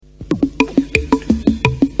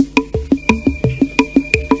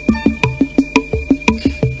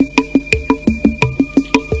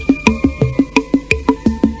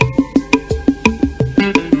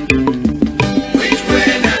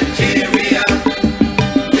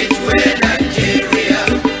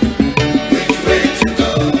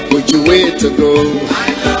to go. I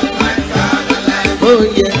love my fatherland. Oh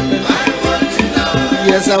yeah, I want to know.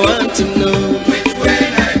 yes I want to know. Which way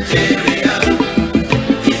Nigeria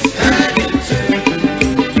is heading to?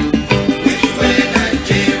 Which way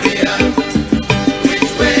Nigeria? Which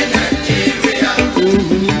way Nigeria?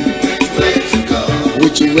 Which way to go?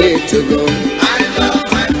 Which way to go? I love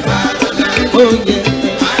my fatherland. Oh yeah,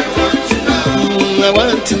 I want to know. I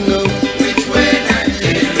want to know. Which way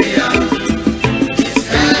Nigeria is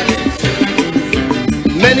heading to?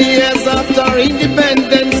 Many years after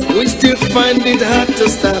independence, we still find it hard to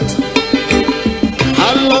start.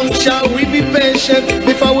 How long shall we be patient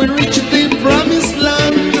before we reach the promised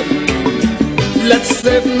land? Let's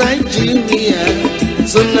save Nigeria,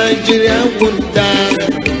 so Nigeria won't die.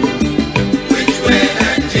 Which way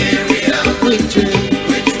Nigeria? Which way?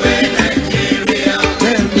 Which way Nigeria?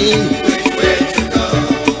 Tell me. Which way to go?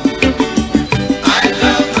 I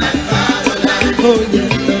love my fatherland. Oh yeah,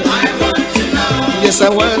 I want to know. yes I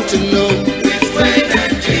want to know. Which way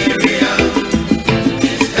Nigeria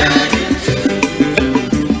is heading to?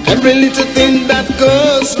 Every little thing that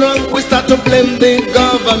goes wrong, we start to blame the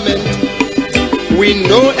government. We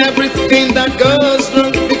know everything that goes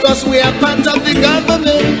wrong because we are part of the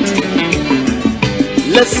government.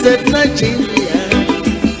 Let's save Nigeria,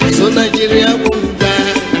 so Nigeria won't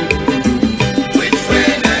die. Which way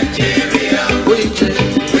Nigeria? Which way?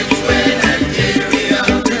 Which way Nigeria?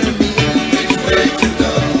 Tell me. Which way to go?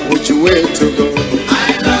 Which way to go? I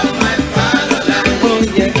love my fatherland. Oh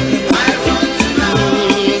yeah, I want to know.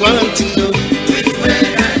 want to know. Which way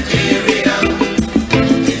Nigeria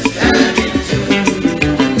is heading to?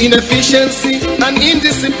 Inefficiency and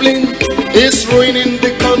indiscipline is ruining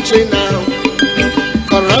the country now.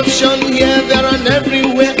 Corruption here, there and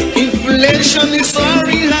everywhere. Inflation is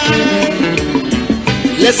soaring high.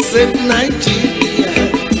 Let's save Nigeria,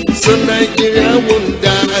 so Nigeria won't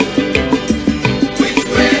die. Which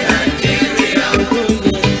way Nigeria?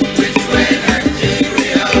 Which way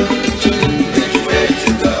Nigeria? Which way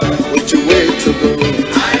to go? Which way to go?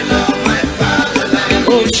 I love my fatherland.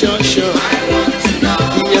 Oh sure, sure. I want to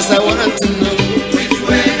know. Yes, I want to know. Which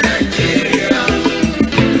way Nigeria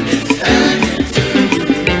is heading to?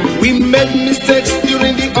 We made mistakes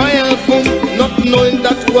during the oil boom, not knowing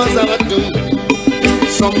that was our doom.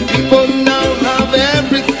 Some people now have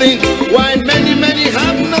everything, while many, many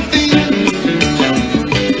have nothing.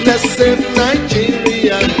 Let's save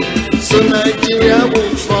Nigeria, so Nigeria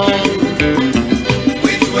won't fall.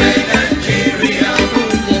 Which way Nigeria?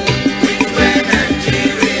 Which way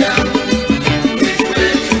Nigeria? Which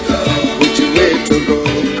way to go? Which way to go?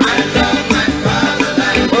 I love my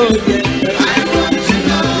fatherland. Oh yeah, I want to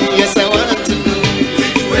know. yes I want to know.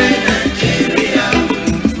 Which way Nigeria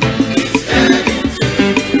is heading to?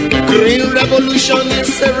 Green revolution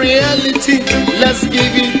is a reality. Let's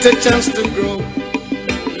give it a chance to grow.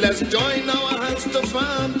 Let's join our hands to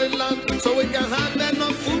farm the land so we can have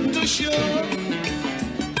enough food to show.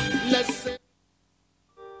 Let's say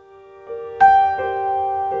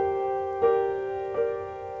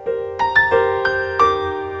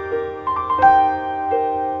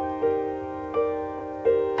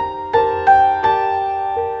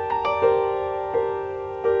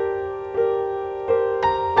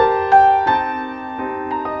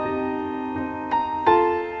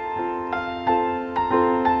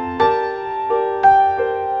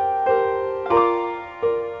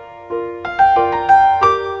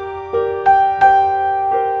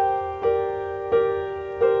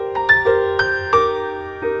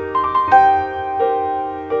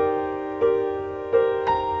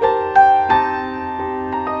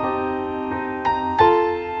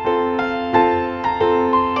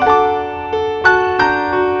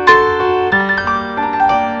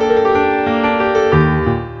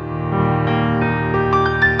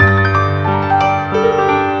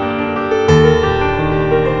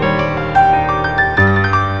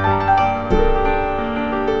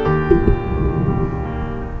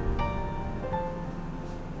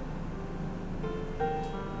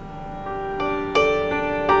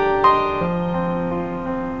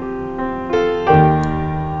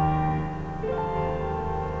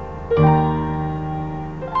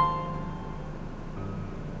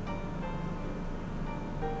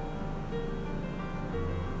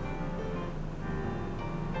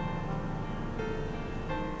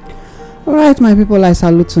All right, my people, I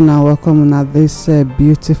salute you now. Welcome on this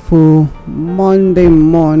beautiful Monday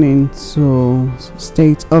morning to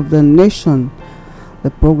State of the Nation.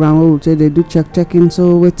 The program we will say they do checking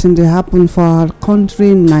so waiting they happen for our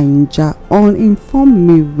country, Nigeria, on Inform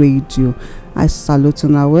Me Radio. I salute you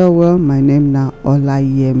now. Well, my name now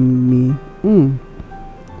Olayemi.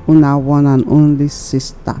 Una one and only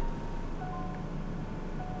sister.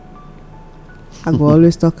 I go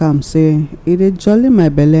always talk am say e dey jolly my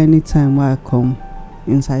belle anytime wey I come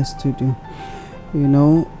inside studio. You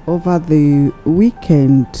know, over the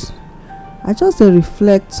weekend I just dey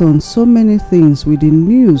reflect on so many things with the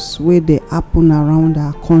news wey dey happen around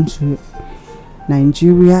our country,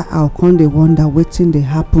 Nigeria. I come dey wonder wetin dey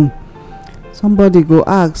happen. Somebody go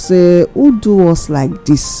ask say, who do us like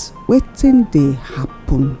this? Wetin dey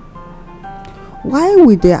happen? Why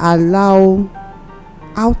we dey allow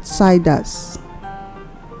outsiders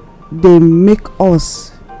dey make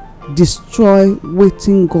us destroy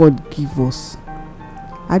wetin God give us?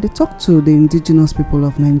 I dey talk to the indigenous people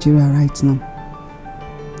of Nigeria right now.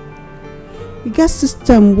 E get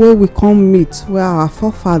system wey we come meet, where our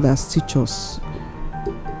forefathers teach us,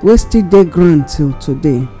 wey still dey ground till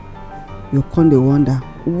today. You come dey wonder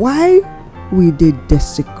why we dey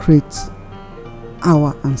desecrate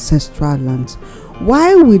our ancestral lands,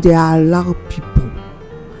 why we dey allow people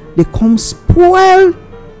dey come spoil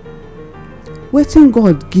wetin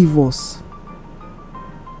God give us.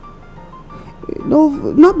 No,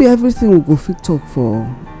 not be everything we go fit talk for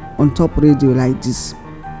on top radio like this.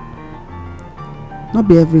 Not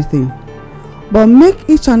be everything, but make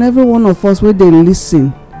each and every one of us wey dey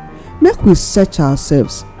listen, make we search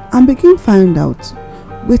ourselves and begin find out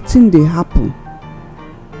wetin dey happen.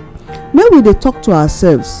 Make we dey talk to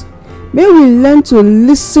ourselves, make we learn to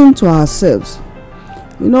listen to ourselves.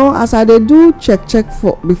 You know, as I dey do check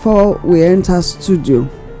for before we enter studio,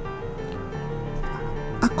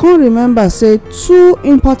 I can't remember say 2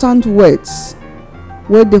 important words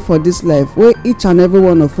wey dey for this life, wey each and every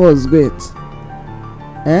one of us get.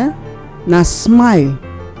 Na smile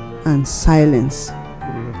and silence.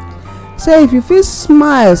 Say if you fit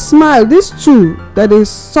smile, these two that dey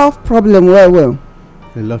solve problem well.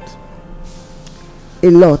 A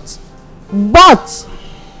lot. But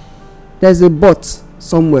there's a but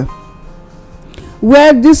somewhere,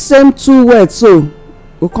 where this same 2 words so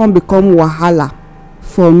will come become wahala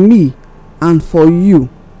for me and for you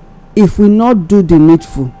if we not do the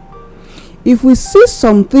needful. If we see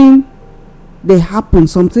something dey happen,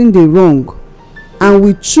 something dey wrong, and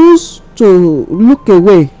we choose to look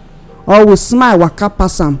away, or we smile waka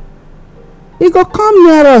pass am, e go come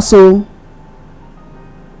near us.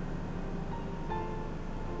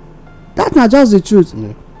 That na just the truth.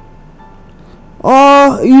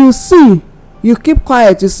 Or you see, you keep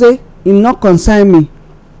quiet, you say e no concern me.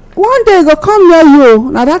 One day e go come near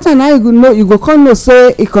you. Na that time na you go come know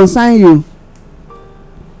say e concern you.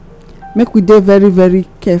 Make we dey very very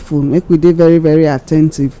careful, make we dey very very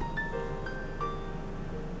attentive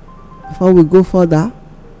before we go further.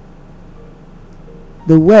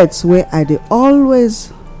 The words wey I dey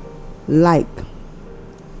always like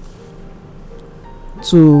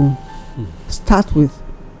to start with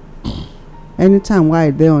anytime wey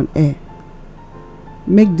I dey on air,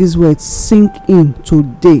 make these words sink in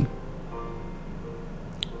today.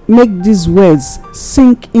 Make these words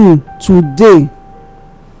sink in today,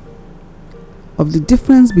 of the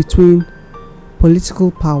difference between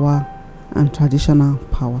political power and traditional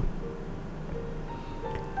power.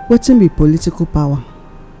 Wetin be political power?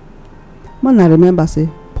 When I remember say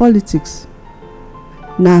politics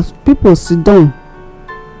na people sit down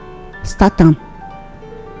start am,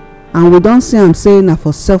 and we don see am say na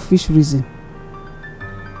for selfish reason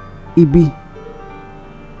e be,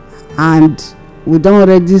 and we don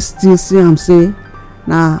already still see am say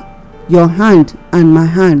na your hand and my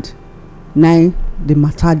hand na the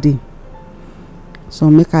matter dey. So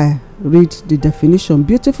make I read the definition,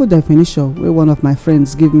 beautiful definition wey one of my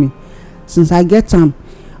friends give me. Since I get am,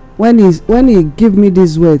 when he give me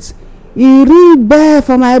these words, e ring bell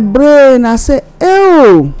for my brain. I say,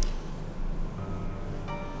 oh,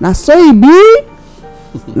 na so e be.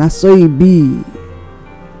 Na so e be.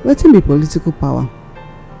 Wetin be political power?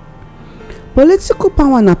 Political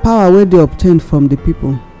power na power wey dey obtained from the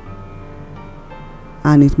people,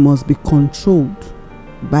 and it must be controlled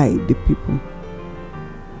by the people.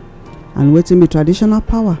 And wetin be traditional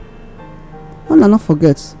power? Una not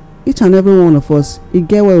forget, each and every one of us, e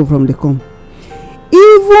get where we from dey come.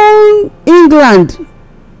 Even England,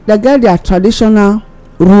 they get their traditional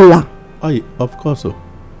ruler. Oh, of course.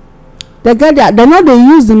 They get their, they no dey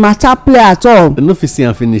use the matter play at all. They no fit see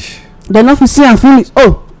and finish. They no fit see and finish.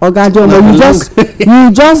 Oh, Oga Jomo,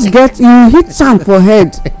 you just get, you hit am for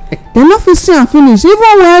head. They no fit see and finish.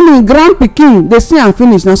 Even when in grand pikin they see and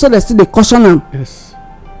finish, na so they still dey caution am. Yes.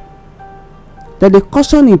 They dey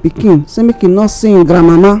caution in pikin say make him not see him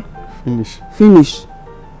grandmama finish.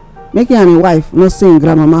 Make him and him wife not see him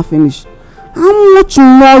grandmama finish. How much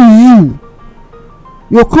more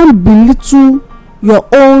you can't belittle your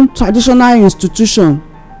own traditional institution?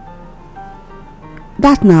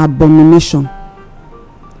 that na abomination.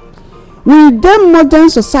 We dey modern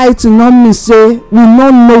society no mean say we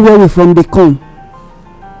no know where we from dey come.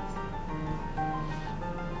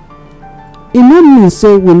 E no mean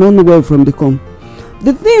say we no know where we from dey come.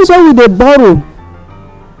 The things wey we dey borrow,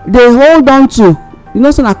 dey hold on to, you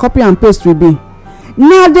know say na copy and paste we be,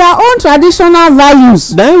 na their own traditional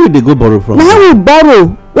values. na we dey go borrow from. na we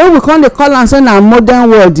borrow wey we come dey call am say na modern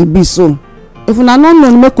world e be so. If una no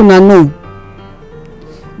know, make una know.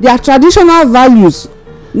 Their traditional values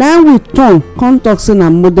na we turn come talk say na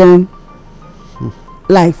modern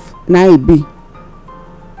life na e be.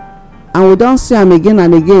 And we don see am again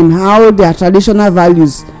and again how their traditional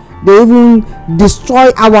values dey even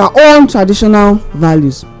destroy our own traditional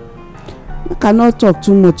values. We cannot talk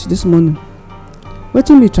too much this morning.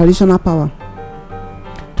 Wetin be traditional power?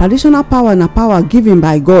 Traditional power na power given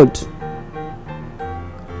by God.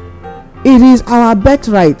 It is our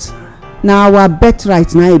birthright. Na our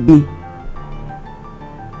birthright na e be.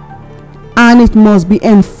 And it must be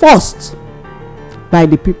enforced by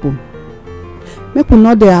the people. Make we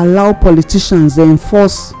no dey allow politicians dey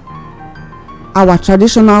enforce our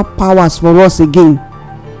traditional powers for us again.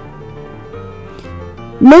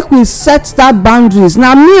 Make we set that boundaries.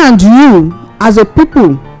 Na me and you as a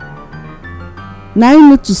people, na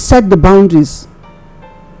you need to set the boundaries.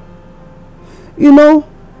 You know,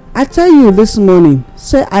 I tell you this morning,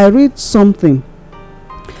 say I read something.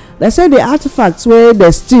 They say the artifacts wey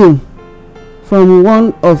they steal from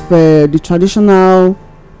one of the traditional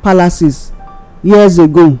palaces years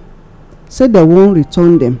ago, say they won't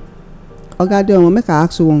return them. Oga Adeomo, make I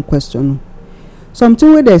ask you one question.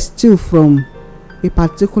 Something wey they steal from a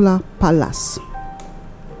particular palace,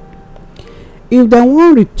 if they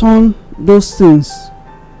won't return those things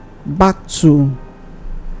back to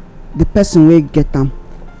the person wey get them,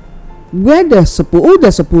 who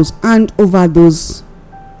they suppose hand over those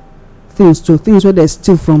things to, things wey they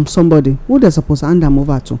steal from somebody, who they suppose hand them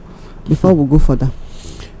over to before we go further?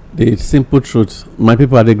 The simple truth, my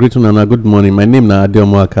people, I dey greet una. Good morning. My name na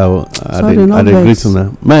Adeomo Akao. I dey greet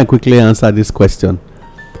una. May I quickly answer this question?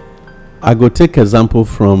 I go take example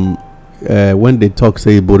from when they talk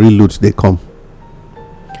say Bori loot they come.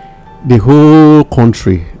 The whole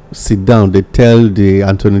country sit down. They tell the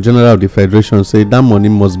Attorney General of the Federation say that money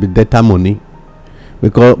must be data money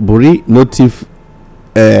because Bori no thief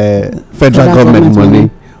federal government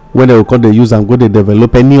money. When they will come, they use and go, they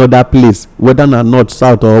develop any other place, whether na north,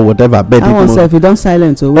 south, or whatever. But I want say if you don't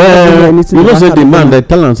silence or anything, you know, say the man they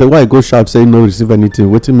tell and say why go shout, say no receive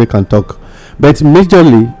anything, waiting make and talk. But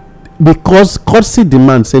majorly because courtesy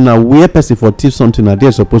demand say now where person for thief something that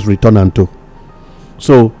they're supposed to return and to.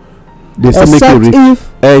 So they say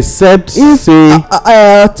except if say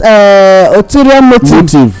ulterior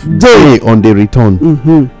motive day on the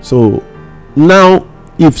return. So now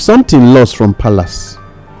if something lost from palace,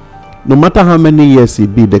 no matter how many years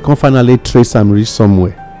it be, they can finally trace and reach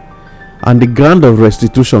somewhere, and the ground of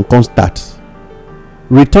restitution can start.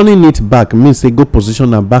 Returning it back means they go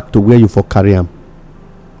position and back to where you for carry am.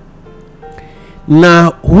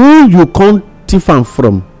 Now who you can't thief am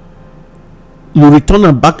from, you return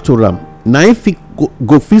am back to ram. Now if you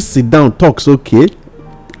go fit sit down talks, okay,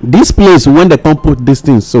 this place when they come put this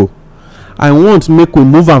thing, so I want make we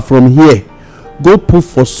move am from here, go put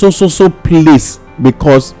for so place,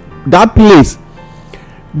 because that place,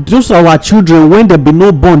 those our children when they be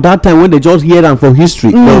no born that time, when they just hear them for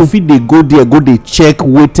history, they fit they go there, go they check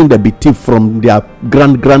waiting they be thief from their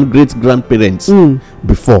great grandparents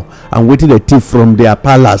before, and waiting they thief from their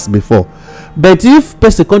palace before. But if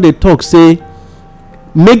person come they talk say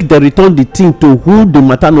make the return the thing to who the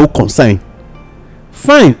matter no concern,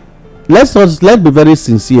 fine, let's be very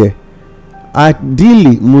sincere.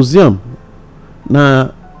 Ideally museum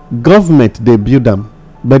na government they build them,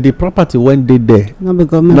 but the property when they there not be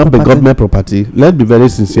government property. Let's be very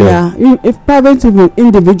sincere. Yeah, if private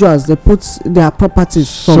individuals they put their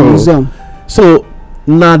properties from museum, so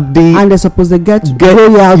now and they're supposed to get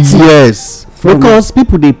royalty. Yes, because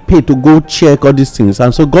people they pay to go check all these things,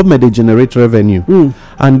 and so government they generate revenue,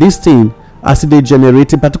 and this thing as they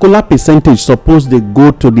generate a particular percentage suppose they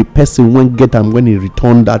go to the person when get them, when he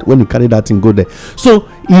return that, when he carry that thing go there. So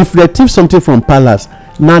if they thief something from palace,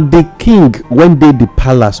 now the king when they the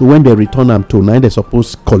palace, when they return them to, now they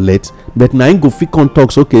suppose collect. But now go fit on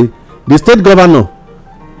talks, okay, the state governor,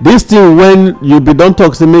 this thing when you be don't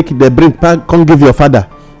talk, say make they bring back, come give your father,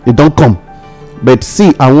 they don't come. But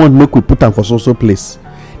see, I want make we put them for so place.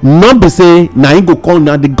 Not be say now he go call,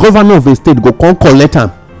 now the governor of a state go come collect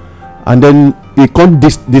them, and then he can't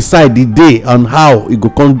decide the day on how he go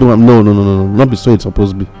come do them. No, not be so it's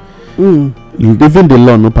supposed to be. Even the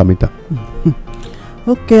law no permit.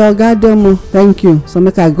 Okay, Ogademo, thank you. So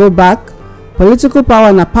make I go back. Political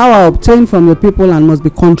power na power obtained from the people and must be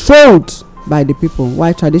controlled by the people,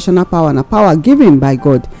 while traditional power na power given by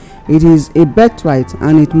God. It is a birthright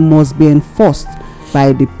and it must be enforced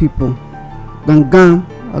by the people. Gangan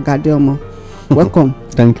Ogademo, welcome.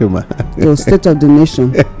 Thank you, ma. To State of the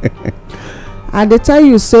Nation. I dey tell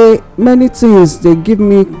you say many things dey give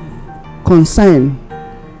me concern.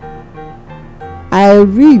 I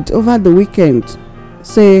read over the weekend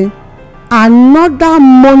say another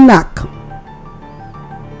monarch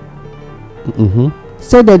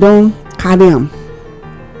say they don carry am.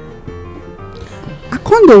 I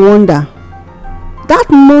come dey wonder, that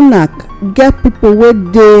monarch get people wey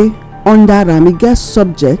dey under am, e get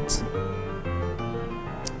subject.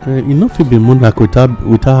 You no fit be monarch without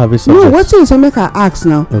having subject. No, wetin you say make I ask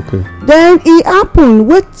now. Okay. Then e happen,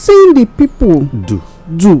 wetin the people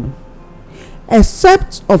do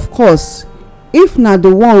except of course if na the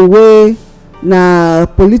one wey na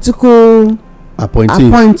political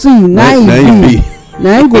appointee na im be,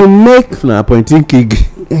 na im go make if na appointing king,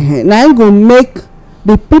 na im go make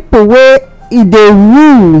the people wey e dey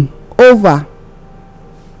rule over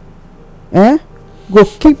go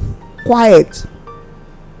keep quiet,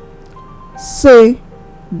 say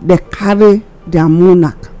they carry their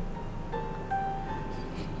monarch.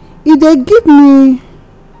 E dey give me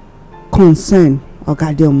concern,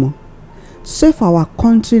 Ogademo, say for our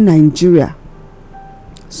country Nigeria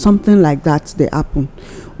something like that dey happen.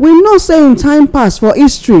 We know say in time past for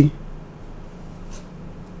history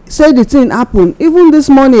say the thing happen even this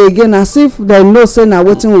morning again, as if dem know say na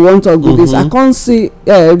wetin we wan talk with this. I can't see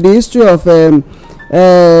the history of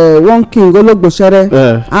one king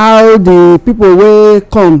Ologbosere, how the people wey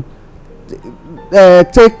come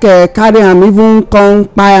take carry am, even come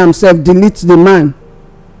kpai am sef, delete the man.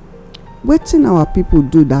 Wetin our people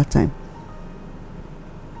do that time?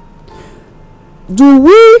 Do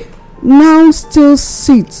we now still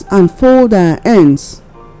sit and fold our hands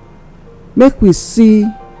make we see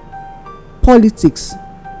politics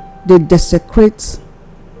dey desecrate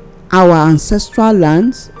our ancestral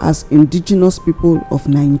lands as indigenous people of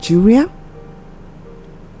Nigeria?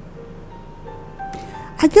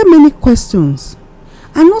 I get many questions.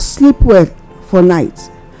 I no sleep well for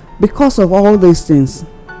night because of all these things.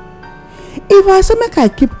 If I say make I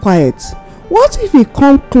keep quiet, what if e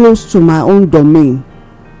come close to my own domain?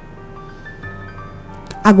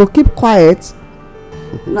 I go keep quiet?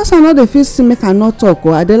 No, say I no dey fit see make I not talk.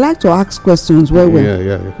 I dey like to ask questions well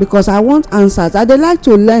yeah. because I want answers. I dey like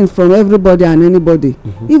to learn from everybody and anybody,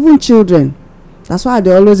 even children. That's why I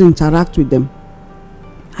dey always interact with them.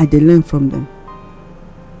 I dey learn from them.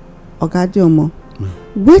 Ogadiomo,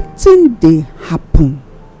 wetin dey happen?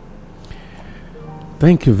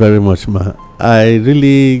 Thank you very much, ma. I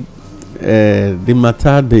really the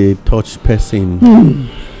matter dey touch person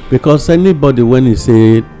because anybody when you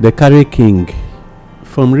say they carry king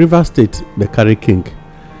from Rivers State, they carry king,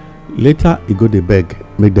 later he go dey beg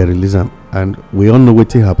make they release am, and we all know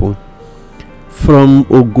wetin happen. From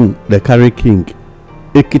Ogun they carry king,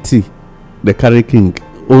 Ekiti they carry king,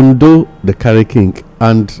 Ondo they carry king,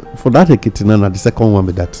 and for that Ekiti na the second one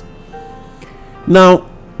be that. Now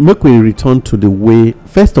make we return to the way.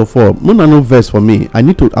 First of all, no verse for me. I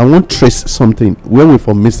want trace something where we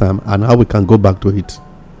from miss am and how we can go back to it.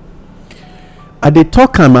 I dey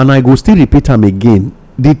talk am and I go still repeat am again.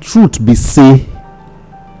 The truth be say,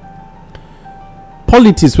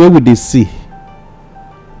 politics where we dey see,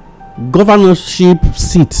 governorship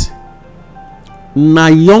seat na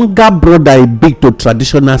younger brother e big to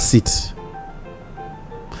traditional seat.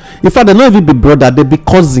 In fact, they no even be brother, they be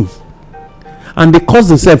cousin. And the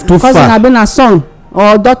cousin sef too far. Cousin abi na son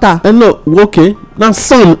or daughter? No, okay, na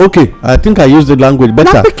son. Okay, I think I use the language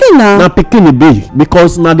better. Na pikin na. Na pikin e be,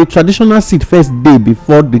 because na the traditional seat first dey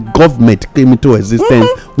before the government came into existence.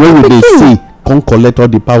 When we dey see come collect all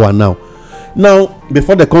the power now. Now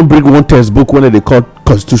before they come bring one textbook wey they call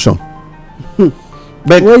constitution.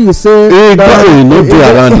 But wey you say e no dey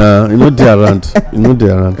around now. E no dey around. E no dey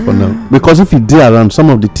around for now. Because if e dey around, some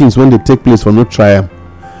of the things when they take place for no try am.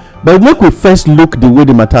 But make we first look the way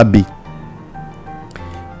the matter be.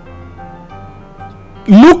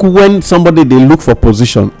 Look when somebody dey look for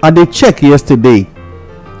position. I dey check yesterday.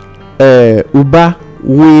 Uba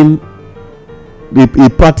win a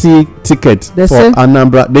party ticket for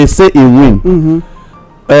Anambra. They say he win.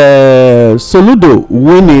 Soludo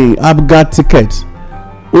win a Abga ticket.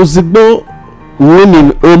 Ozigbo win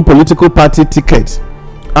in own political party ticket.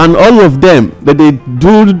 And all of them that they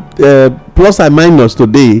do plus and minus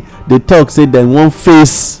today, they talk say they won't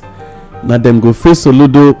face na dem go face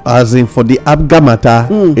Soludo as in for the Abga matter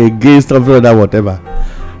against every other whatever.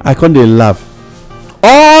 I can't dey laugh.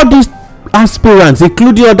 All these aspirants,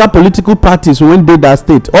 including other political parties when dey that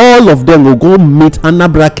state, all of them will go meet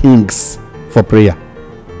Anambra kings for prayer,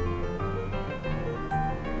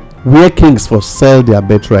 where kings for sell their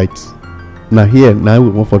birthright. Now here, now we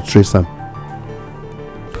want for trace am.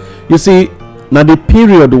 You see, now the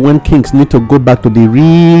period when kings need to go back to the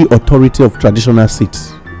real authority of traditional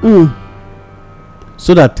seats,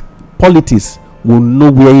 so that politics will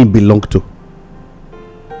know where it belong to.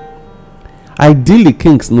 Ideally,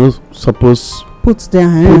 kings no suppose put their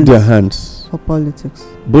hands for politics,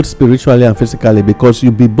 both spiritually and physically, because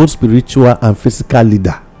you be both spiritual and physical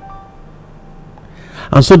leader.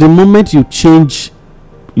 And so the moment you change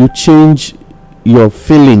your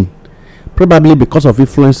feeling, probably because of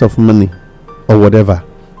influence of money or whatever,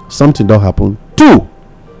 something don't happen. 2,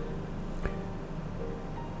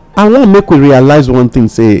 I want to make we realize one thing.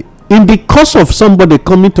 Say, in the course of somebody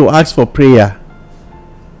coming to ask for prayer,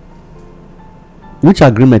 which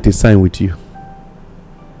agreement is signed with you?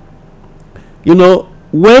 You know,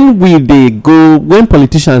 when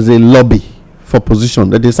politicians they lobby for position,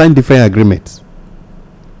 they sign different agreements.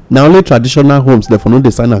 Now only traditional homes they for no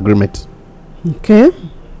they sign agreement. Okay.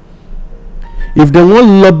 If they want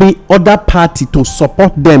lobby other party to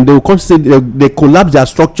support them, they will come say they collapse their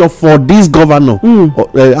structure for this governor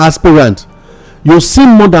aspirant. You see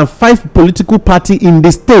more than 5 political party in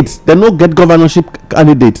the state. They no get governorship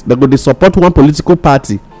candidate. They go they support one political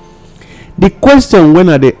party. The question when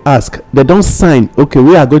they ask, they don't sign. Okay,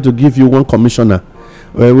 we are going to give you 1 commissioner.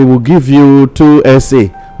 We will give you 2 SA.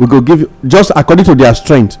 We go give you just according to their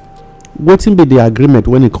strength. Waiting be the agreement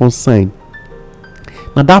when it comes sign.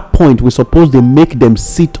 At that point, we suppose they make them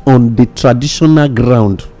sit on the traditional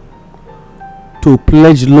ground to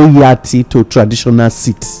pledge loyalty to traditional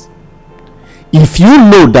seats. If you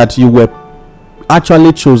know that you were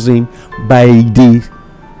actually chosen by the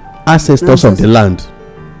ancestors of the land.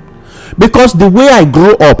 Because the way I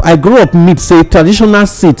grew up meet say traditional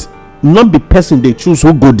seat, not be person they choose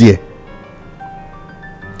who go there.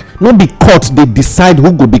 Not be court they decide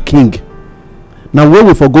who go be king. Now where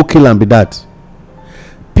we for go kill and be that.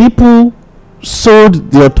 People sold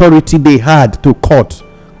the authority they had to court.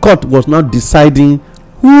 Court was not deciding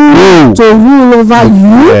who to rule over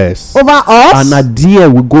you, yes, over us. And at the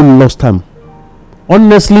end we go lost time.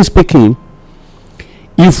 Honestly speaking,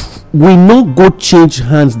 if we no go change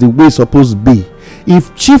hands the way it's supposed to be,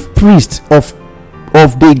 if chief priest of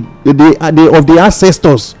the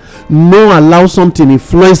ancestors no allow something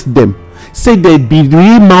influence them, say they be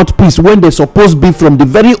real mouthpiece when they supposed to be from the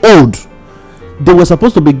very old. They were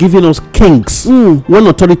supposed to be giving us kings when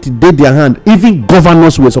authority did their hand. Even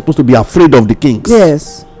governors were supposed to be afraid of the kings.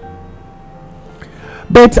 Yes.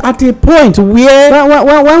 But at a point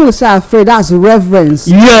where when we say afraid, that's reverence.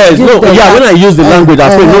 Yes, no, yeah. When I use the language,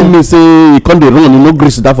 afraid no mean say you can't run, you no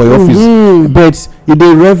grace that for your office. But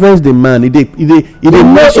they reverence the man. It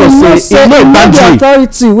make sure say no boundary.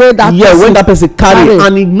 Authority where that when that person carry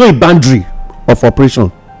and it no boundary of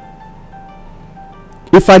operation.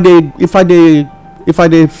 If I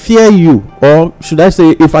dey fear you, or should I say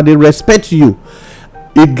if I dey respect you,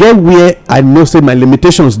 it get where I know say my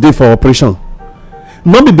limitations dey for operation.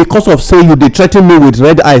 Not be because of say you dey threaten me with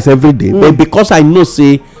red eyes every day, but because I know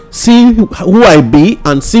say see who I be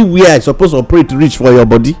and see where I suppose operate reach for your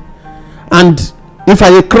body. And if I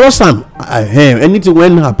dey cross am, anything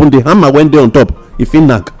when happen, the hammer when dey on top, if e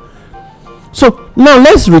knack. So now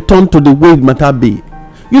let's return to the way matter be.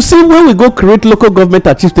 You see, when we go create local government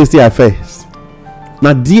and chieftaincy affairs,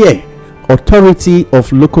 now there authority of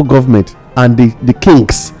local government and the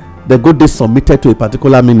kings, they go they submitted to a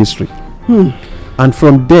particular ministry. And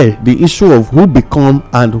from there, the issue of who become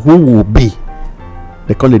and who will be,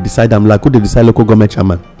 they can't decide. I'm like, who they decide local government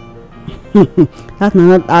chairman. That's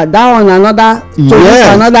not, that one another.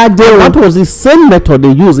 Yeah, another day. That was the same method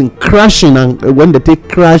they use in crashing, and when they take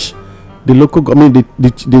crash the local government,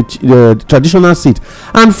 the traditional seat.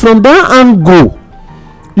 And from that angle,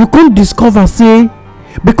 you could discover say,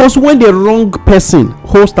 because when the wrong person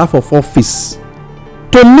hold staff of office,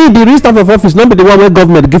 to me the real staff of office not be the one where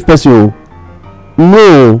government give person.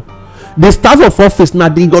 No, the staff of office now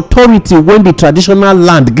the authority when the traditional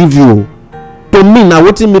land give you. To me now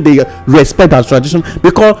wetin me dey respect as tradition,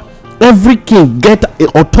 because every king get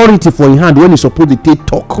authority for in hand when he suppose to take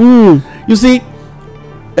talk. You see,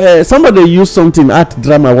 somebody use something at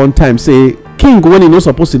drama one time, say king when he no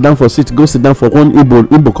suppose sit down for seat, go sit down for one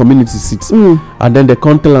Igbo community seat. And then they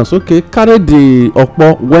come tell us, okay, carry the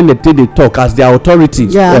okpo when they take the talk as their authority,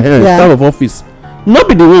 staff of office. no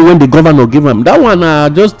be the one when the governor give am. That one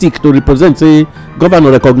just stick to represent, say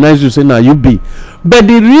governor recognize you, say na you be. But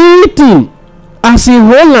the real thing, as he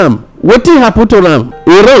hold am, wetin happen to am?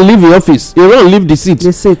 He run leave the office, he run leave the seat.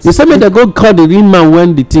 He say make dem go call the real man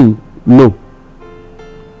when the thing. No.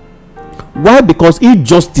 Why? Because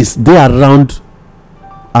injustice dey around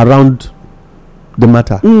the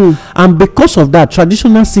matter. And because of that,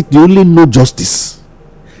 traditional seat dey only know justice.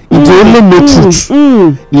 It dey only know truth.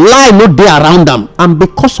 Lie no dey around am. And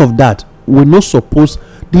because of that, we no suppose,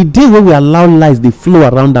 the day wey we allow lies dey flow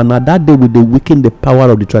around am, na that day we dey weaken the power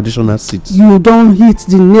of the traditional seat. You don hit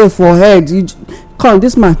the nail for head. Come,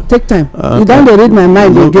 this man, take time. You don dey read my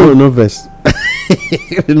mind again. No vex.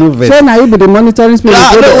 No vex. Shey na you be the monitoring spirit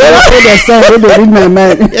wey dey say wey dey read my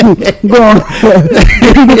mind. Go on.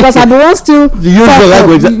 Because I don still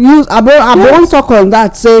I talk on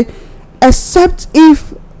that, say except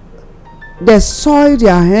if they soil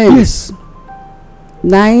their hands.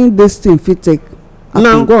 Na in this thing fit take.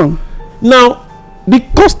 Now the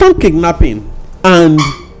constant kidnapping and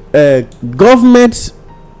government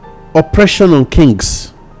oppression on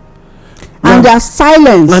kings and their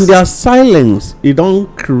silence, e don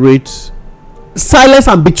create silence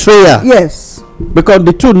and betrayal. Yes, because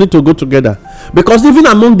the two need to go together. Because even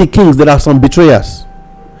among the kings there are some betrayers.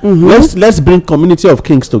 Let's bring community of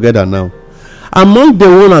kings together now. Among the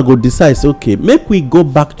one I go decide, okay, make we go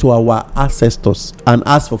back to our ancestors and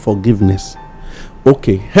ask for forgiveness.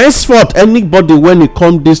 Okay, henceforth anybody when e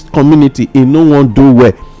come this community, e no wan do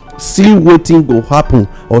well, see wetin go happen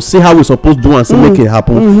or see how we suppose do and say make it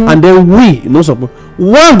happen. And then we no suppose,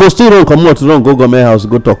 one go still run comot, run go government house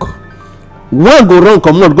go talk. One go run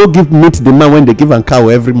comot go give meat the man when they give am cow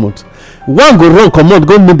every month. One go run comot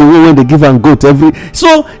go meet the way when they give am goat every.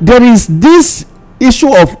 So there is this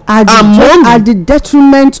issue of at the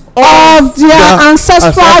detriment of their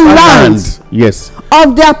ancestral land. Yes,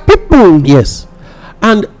 of their people. Yes.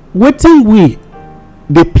 And wetin we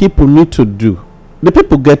the people need to do, the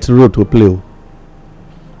people get role to play.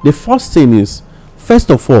 The first thing is, first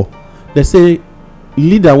of all, they say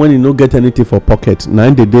leader when you no get anything for pocket, na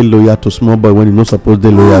im dey loyal to small boy when you no suppose dey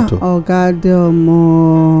loyal to.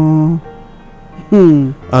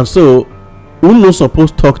 And so who no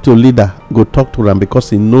suppose talk to leader go talk to am because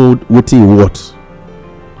he know wetin he want.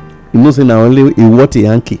 He know say na only he want a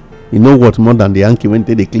Yankee. He know what more than the Yankee when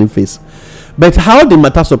they clean face. But how the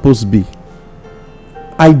matter supposed to be?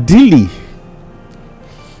 Ideally,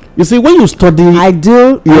 you see, when you study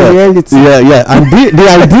reality, and the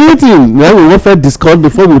ideal thing when we first discuss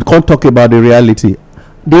before we can't talk about the reality.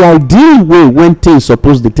 The ideal way when things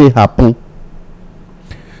supposed to happen,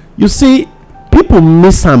 you see, people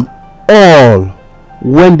miss them all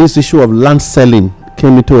when this issue of land selling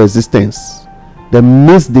came into existence. They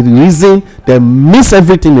miss the reason, they miss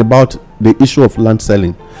everything about the issue of land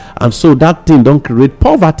selling. And so that thing don't create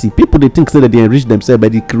poverty. People they think say that they enrich themselves,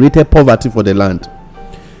 but they created poverty for the land.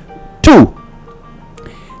 2,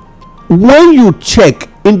 when you check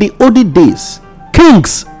in the olden days,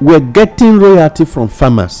 kings were getting royalty from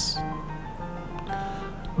farmers.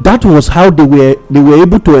 That was how they were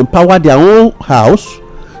able to empower their own house,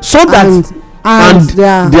 so that and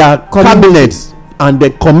their cabinets and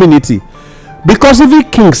the community. Because even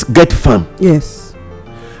kings get farm. Yes.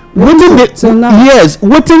 Wetin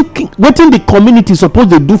the community suppose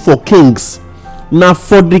dey do for kings na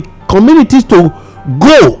for the communities to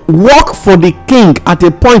go work for the king at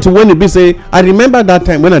a point when e be say, I remember that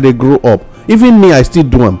time when I dey grow up, even me I still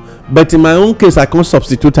do am, but in my own case I can't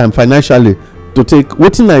substitute am financially to take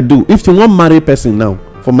wetin I do. If you wan marry person now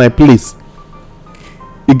for my place,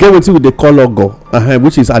 you get wetin we dey call ogo,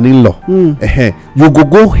 which is an in-law. You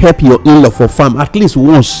go help your in-law for farm at least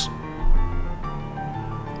once,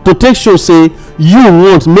 to take show say you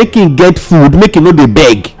want make him get food, make him no dey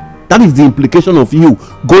beg. That is the implication of you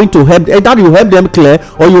going to help. Either you help them clear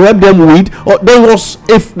or you help them weed, or there was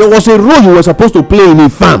a role you were supposed to play in a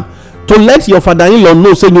farm to let your father-in-law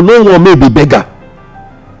know say you no wan make be beggar.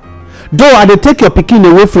 Though I dey take your pikin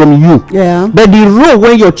away from you, but the role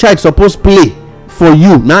wey your child suppose play for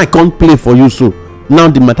you, now I can't play for you, so now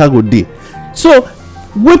the matter go dey. So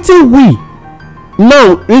wetin we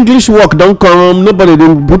now, English work don't come, nobody,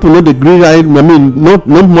 people know the green right. I mean, not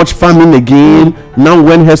much farming again. Now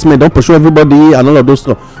when herdsmen don't pursue everybody and all of those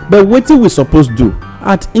stuff. But what we supposed to do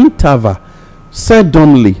at interval,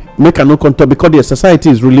 seldomly make a no contact, because the society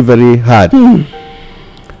is really very hard.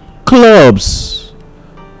 Clubs,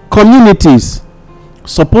 communities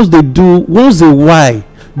suppose they do once a while,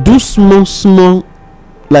 do small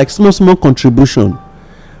contribution.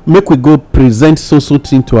 Make we go present so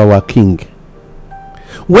thing to our king.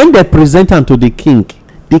 When they present unto the king,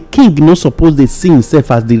 the king no suppose dey see himself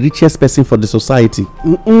as the richest person for the society.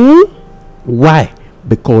 Why?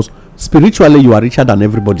 Because spiritually you are richer than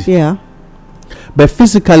everybody. Yeah. But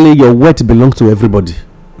physically your wealth belongs to everybody.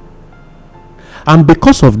 And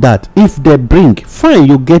because of that, if they bring, fine,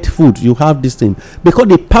 you get food, you have this thing. Because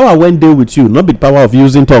the power went there with you, not the power of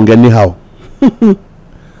using tongue anyhow.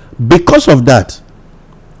 Because of that,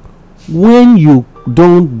 when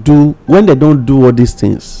they don't do all these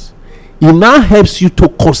things, it now helps you to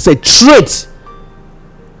concentrate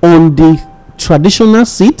on the traditional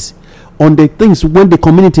seat, on the things when the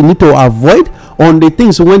community need to avoid, on the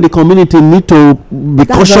things when the community need to be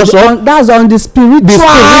cautious of. That's on the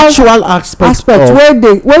spiritual aspect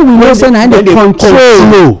where we know say na they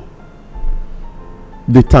control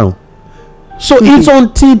the town. So it's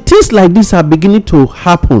until things like this are beginning to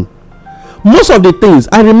happen. Most of the things,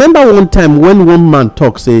 I remember one time when one man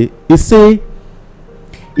talk, he say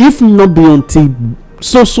if not be until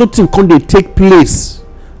so thing can they take place,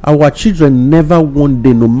 our children never one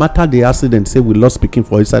day, no matter the accident, say we lost speaking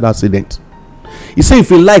for inside accident. He say if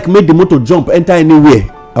you like make the motor jump enter anywhere,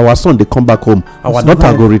 our son they come back home, our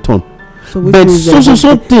daughter go return. But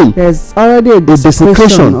so thing, there's already a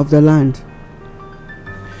desecration of the land.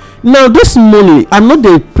 Now this morning I'm not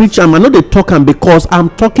the preacher, I'm not the talker, because I'm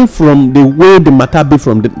talking from the way the matter be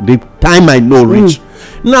from the time I know reach.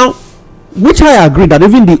 Now, which I agree that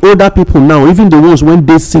even the older people now, even the ones when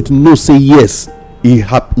they sit no say yes, it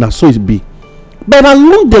happen. Now so it be. But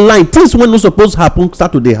along the line, things when no supposed happen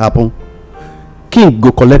start to they happen. King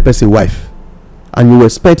go collect person wife, and you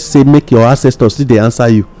expect say make your ancestors see they answer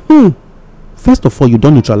you. First of all, you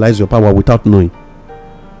don't neutralize your power without knowing.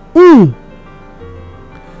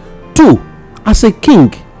 2, as a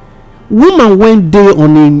king, woman when they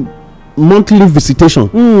on a monthly visitation,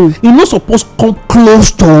 you not supposed come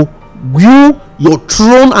close to you, your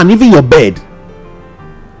throne, and even your bed.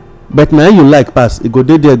 But now you like pass, it go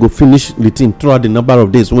there go finish the thing throughout the number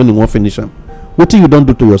of days when you won't finish them. What do you don't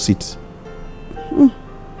do to your seat?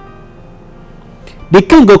 The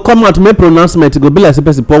king go come out make pronouncement, go be like a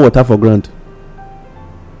person pour water for ground.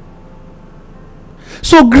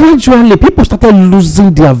 So gradually people started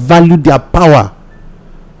losing their value, their power,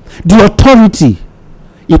 the authority.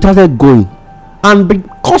 It started going, and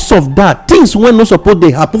because of that, things when not supposed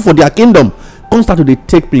they happen for their kingdom come start to they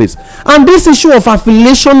take place. And this issue of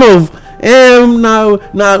affiliation of now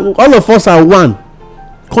all of us are one,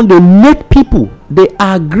 can they make people they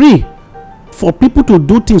agree for people to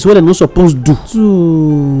do things where they're not supposed to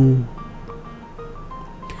do.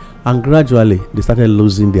 And gradually they started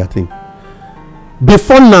losing their thing.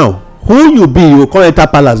 Before now, who you be, you come enter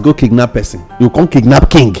palace go kidnap person, you come kidnap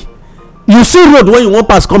king. You see road when you want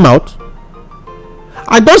pass come out.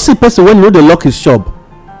 I don't see person when you know they lock his shop,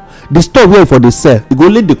 the store where for the sell, you go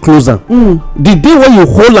let the close am. The day when you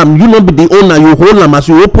hold am, you not be the owner, you hold am as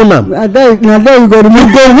you open am. Now there you go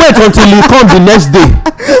wait until you come the next day.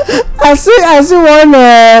 I see one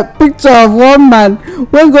picture of one man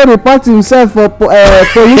when go report himself for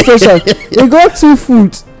police station. He go to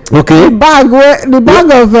food. Okay. The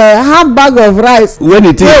bag of half bag of rice. When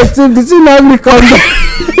it is, the thing not really come down.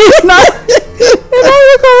 It's not. It not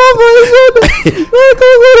really come up for his own.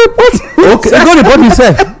 Go report. Okay, he go report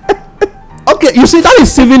himself. Okay, you see that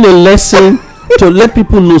is even a lesson to let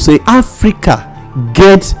people know say Africa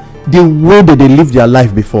get the way that they live their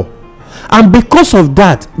life before. And because of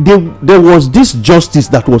that, there was this justice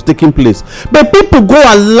that was taking place. But people go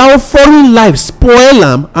allow foreign life spoil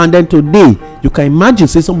them, and then today you can imagine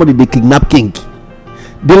say somebody they kidnap king.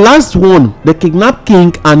 The last one they kidnap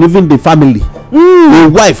king and even the family,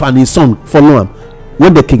 his wife and his son follow him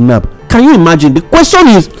when they kidnap. Can you imagine? The question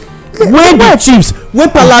is where the chiefs, where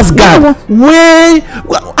palace guard,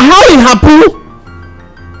 how it happen?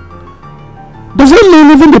 Does that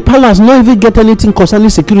mean even the palace not even get anything concerning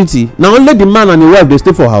security? Now only the man and the wife they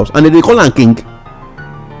stay for house and they call am king.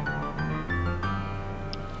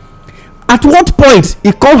 At what point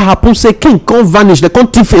it can't happen say king can't vanish, they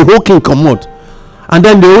can't thief a whole king come out, and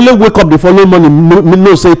then they only wake up the following morning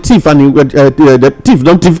no say thief, and the thief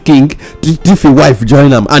don't thief king, thief a wife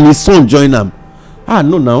join them and his son join them.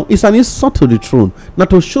 No, now it's an insult to the throne, not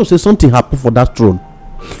to show say something happen for that throne.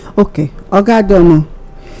 Okay, Oga Domo,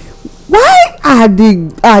 why are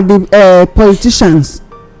the politicians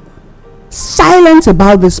silent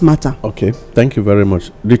about this matter? Okay, thank you very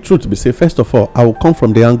much. The truth be say, first of all, I will come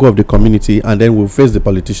from the angle of the community and then we'll face the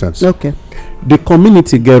politicians. Okay. The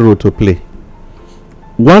community get role to play.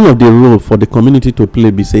 One of the role for the community to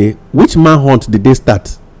play be say, which manhunt did they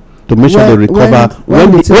start to make sure they recover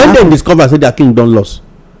when they discover say their king don't lose?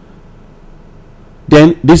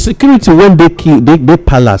 Then the security when they kill they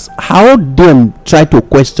palace, how them try to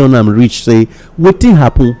question am reach say wetin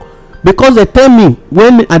happen? Because they tell me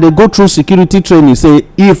when I dey go through security training say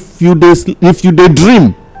if you dey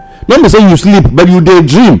dream, not be say you sleep but you dey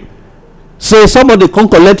dream say somebody come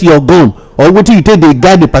collect your gun or wetin you take dey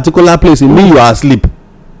guide a particular place, e mean you are asleep.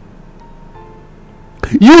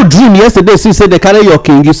 You dream yesterday see say they carry your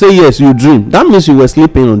king, you say yes you dream, that means you were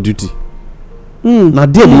sleeping on duty. Na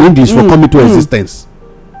there the English for come into existence.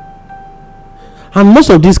 And most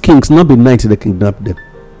of these kings not be night they kidnap them.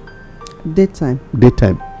 Daytime.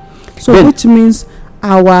 So then, which means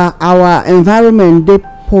our environment dey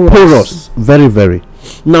porous. Very very.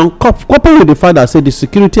 Now coupled with the fact that say the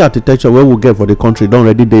security architecture wey we get for the country don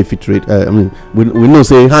already dey infiltrate. We know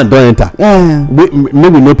say hand don enter.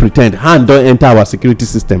 Maybe no pretend hand don enter our security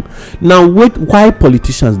system. Now why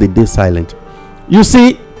politicians dey silent? You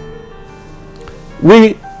see,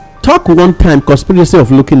 we talk one time conspiracy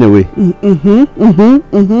of looking away.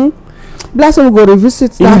 Bless we go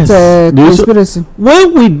revisit that conspiracy.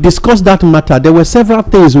 When we discuss that matter, there were several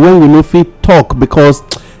things when we no fit talk because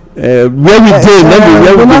where we dey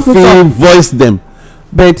where we fit voice them.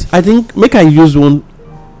 But I think make I use one.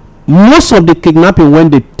 Most of the kidnapping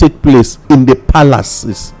when they take place in the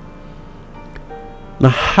palaces, na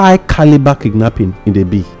high caliber kidnapping in the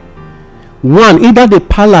be. One, either the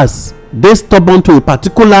palace dey stubborn to a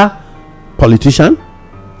particular politician,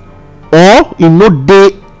 or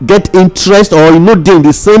they get interest, or dey in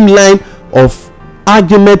the same line of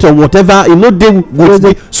argument or whatever, dey with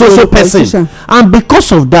the so person, and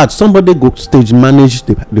because of that somebody go stage manage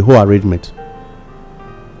the whole arrangement,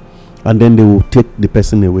 and then they will take the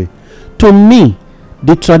person away. To me,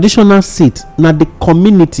 the traditional seat na the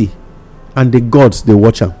community and the gods dey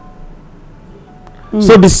watch am.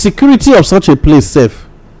 So the security of such a place safe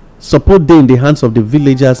suppose dey in the hands of the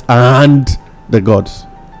villagers and the gods.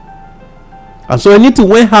 And so anything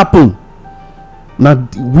wey happen, na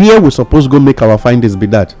where we suppose go make our findings be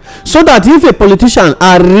that, so that if a politician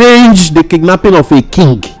arrange the kidnapping of a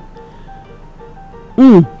king,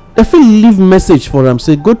 they fit leave message for am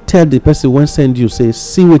say go tell the person wey send you say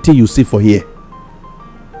see wetin you see for here.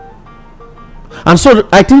 And so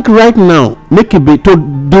I think right now make it be to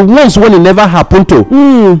the ones when it never happen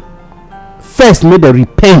to, first make them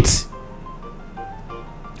repent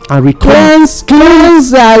and return,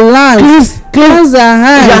 cleanse their lands, cleanse their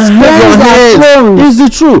hands, cleanse their thrones. It's the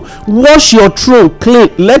truth. Wash your throne clean,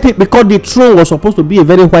 let it, because the throne was supposed to be a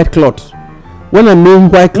very white cloth. When I mean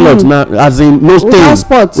white cloth, now as in no stain,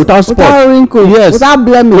 without wrinkle, yes, without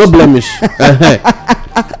blemish, no blemish.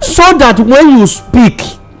 So that when you speak,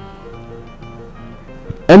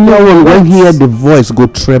 anyone when hear the voice go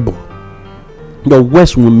treble, your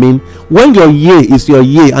words will mean when your yea is your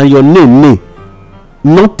yea and your nay nay,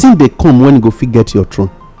 nothing they come when you go forget your throne.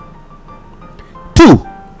 Two,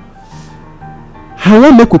 I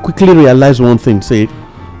want make we quickly realize one thing. Say,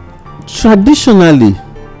 traditionally,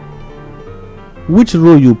 which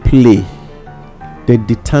role you play, they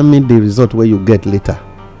determine the result where you get later.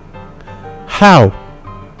 How?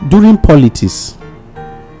 During politics,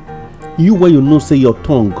 you where you know say your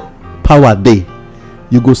tongue power day,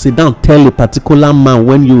 you go sit down tell a particular man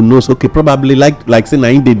when you know okay probably like say na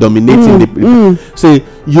him dey dominating the people, say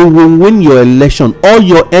you will win your election, all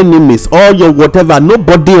your enemies, all your whatever,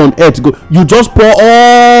 nobody on earth go, you just pour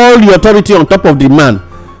all the authority on top of the man.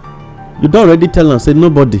 You don already tell am say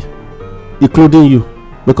nobody including you,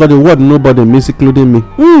 because the word nobody means including me.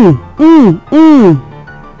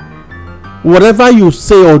 Whatever you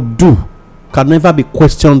say or do can never be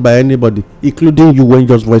questioned by anybody, including you when you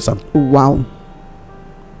just voice am. Wow.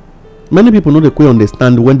 Many people no dey quite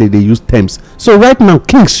understand when they use terms. So right now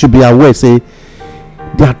kings should be aware say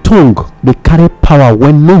their tongue dey carry power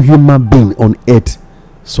when no human being on earth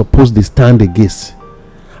suppose dey stand against.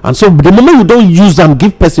 And so the moment you don use am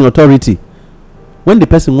give person authority, when the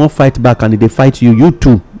person wan fight back and they fight you, you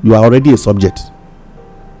too, you are already a subject.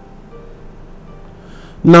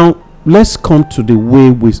 Now let's come to the way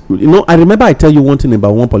we, I remember I tell you one thing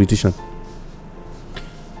about one politician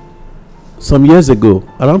some years ago,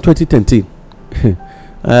 around 2010.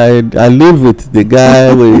 I live with the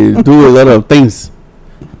guy, we do a lot of things.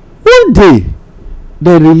 One day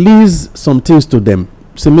they release some things to them,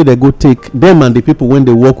 say may they go take them and the people when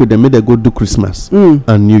they work with them, may they go do Christmas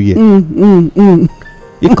and New Year.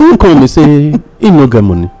 He come and say he no get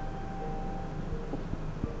money.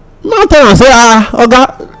 Now tell am say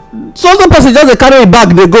oga, so person just carry a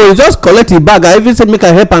bag, they go, he just collect a bag. I even said make I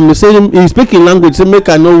help him, he say he speak in language, say make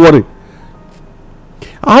I no worry.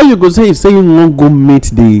 How you go say he say you won't go meet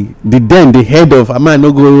the head of, I might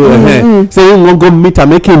not go say you won't go meet and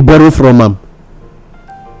make him borrow from him.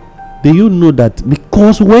 Do you know that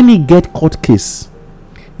because when he get court case,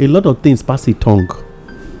 a lot of things pass the tongue.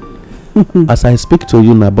 As I speak to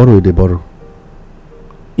you, na borrow they borrow.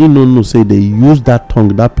 You know, say they use that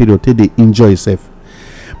tongue that period till they enjoy yourself.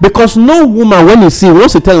 Because no woman when you see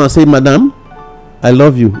once you tell her say, madam, I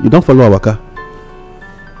love you, you don't follow our car.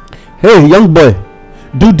 Hey, young boy,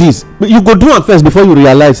 do this. But you go do it first before you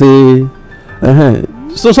realize. Say,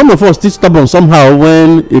 So some of us still stubborn somehow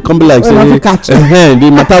when it come be like say,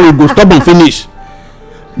 the matter will go stubborn finish.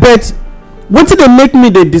 But what did they make me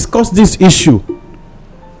they discuss this issue?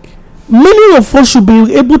 Many of us should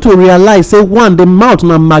be able to realize, say, one, the mouth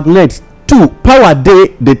na magnet, two, power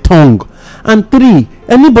the tongue, and three,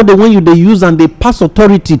 anybody when you they use and they pass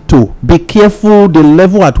authority to, be careful the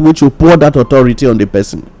level at which you pour that authority on the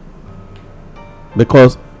person,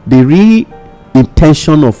 because the real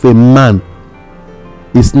intention of a man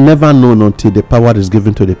is never known until the power is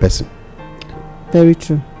given to the person. Very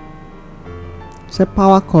true. So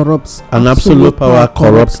power corrupts, and absolute power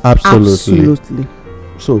corrupts absolutely.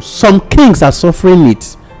 So some kings are suffering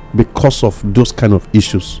it because of those kind of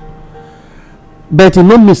issues. But it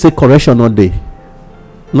not mean say correction not day.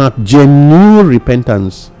 Not genuine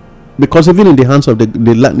repentance. Because even in the hands of the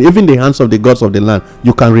land, even the hands of the gods of the land,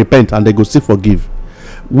 you can repent and they go still forgive.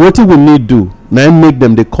 What we need do now make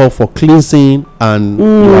them the call for cleansing and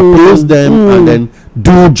you appraise them and then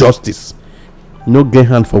do justice. No get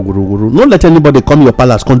hand for guru. Not let anybody come your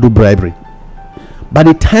palace come do bribery. By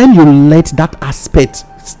the time you let that aspect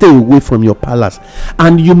stay away from your palace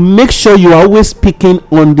and you make sure you are always speaking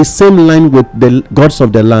on the same line with the gods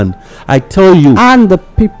of the land, I tell you, and the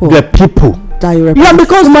people that you represent. Yeah,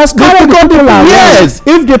 because you must carry the people around. Yes,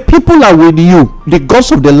 if the people are with you, the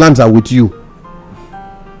gods of the lands are with you.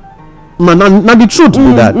 Man, now the truth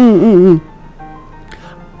be that.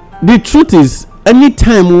 The truth is,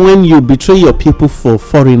 anytime when you betray your people for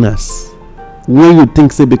foreigners, when you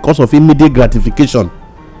think say because of immediate gratification,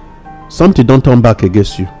 something don't turn back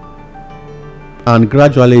against you, and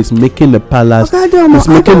gradually it's making the palace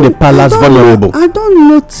vulnerable. I don't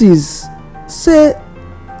notice say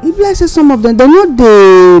if like say some of them they know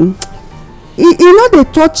they you know they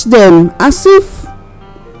touch them as if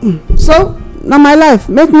so now my life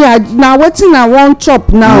make me now wetin I wan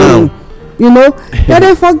chop now. You know but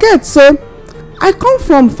they forget say I come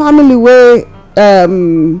from family where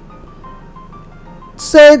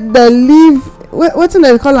say they live wetin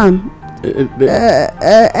they call am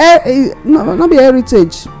not be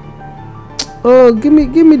heritage. Oh, give me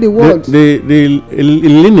the word. The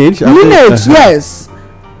lineage. Yes.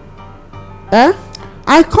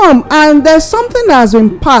 I come and there's something that has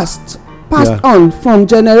been passed on from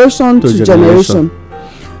generation to generation.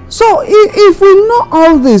 So if we know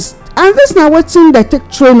all this, and this now wetin they take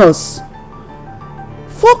train us,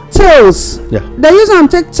 folk tales. They use am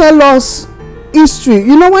take tell us history.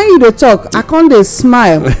 You know when you dey talk, I can't dey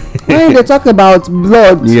smile when they talk about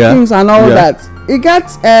blood things and all that. It got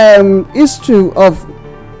history of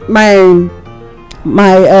my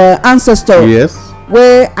ancestor. Yes.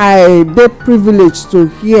 Where I dey privileged to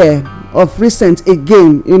hear of recent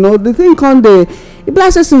again. You know the thing come dey. It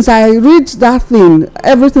like say since I read that thing,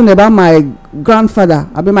 everything about my grandfather,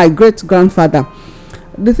 abi my great grandfather.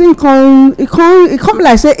 The thing come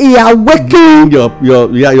like say he awaken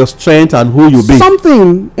your strength and who you be,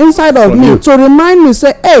 something inside of me to remind me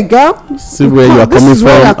say, hey girl, see where you are coming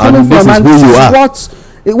from and this is who you are,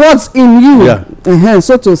 what's in you.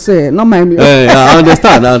 So to say, not mind me. I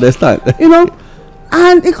understand. You know,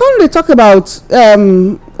 and it come dey talk about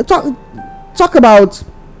talk about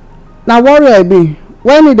na warrior I be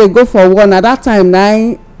when they go for war. At that time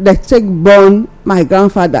na they take born my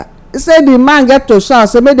grandfather. Say the man get to shout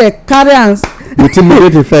say make they carry am with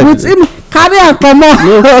immediate effect. With him carry am comot.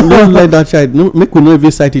 No let that child no make we no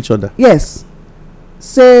even sight each other. Yes.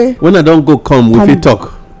 Say when I don go come we fit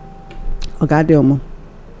talk. Oga Adeomo,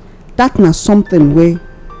 that na something wey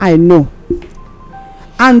I know,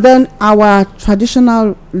 and then our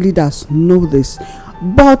traditional leaders know this,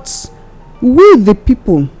 but we the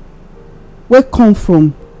people wey come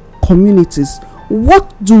from communities,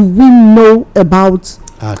 what do we know about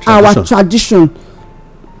our tradition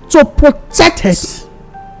to protect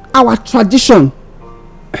our tradition?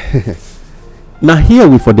 Now here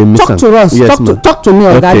we for the mission. Talk to us. Yes, talk to me,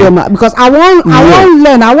 Oga, because I want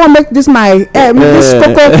learn. I want make this my this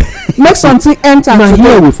cocoa make something enter. Now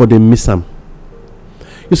here we for the mission.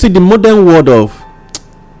 You see the modern world of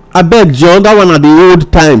I beg John, that one at the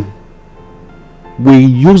old time. We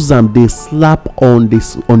use them, they slap on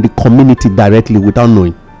the community directly without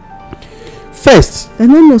knowing. First, I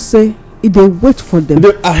don't know say dey wait for them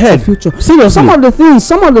ahead future. Seriously. some of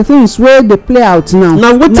the things wey dey play out now.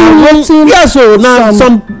 na wetin yes o na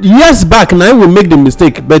some years back na we make the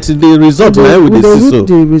mistake but the result na we dey see so.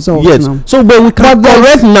 the result yes now. so but we can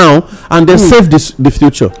correct now and then save the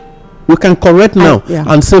future. We can correct now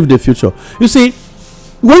and save the future. You see,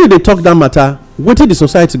 when you dey talk that matter, wetin the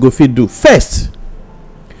society go fit do first.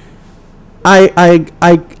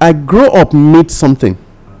 I grow up meet something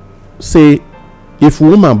say if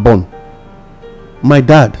woman born, my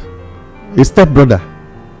dad, his step brother,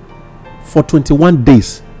 for 21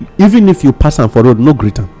 days, even if you pass am for road, no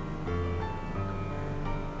greet am.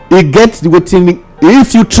 E get wetin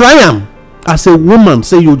if you try am as a woman,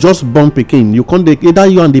 say you just born pikin, you come dey either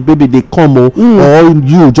you and the baby dey come or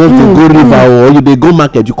you just dey go river or you dey go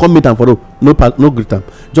market, you come meet am for road, no greet am,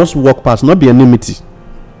 just walk pass, not be enmity.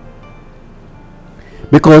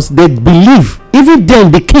 Because they believe, even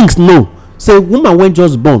then the kings know, say woman when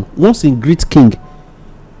just born, once he greet king,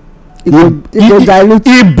 he blood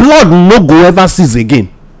no go ever cease again.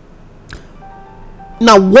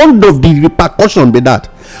 Now one of the repercussion be that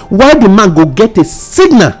why the man go get a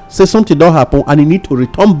signal say something don happen and he need to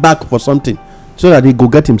return back for something so that he go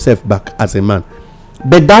get himself back as a man.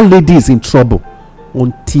 But that lady is in trouble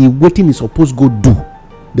until wetin he suppose go do,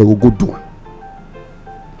 they will go do am.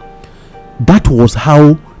 That was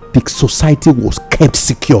how the society was kept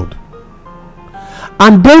secured.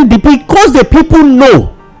 And then because the people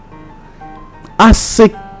know, as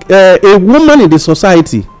a woman in the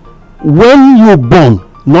society, when you born,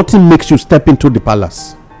 nothing makes you step into the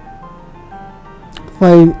palace. For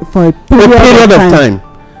a period of time.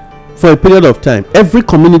 For a period of time. Every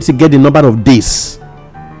community get a number of days.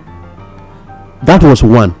 That was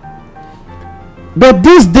one. But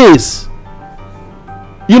these days,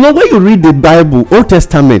 you know, when you read the Bible, Old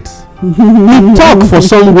Testament, he talk for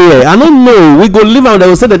somewhere. I don't know. We go live and they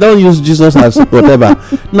will say they don't use Jesus as whatever.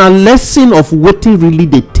 Now, lesson of what really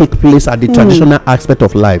they take place at the traditional aspect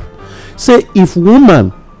of life. Say if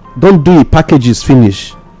woman don't do it, packages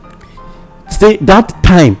finish. Say that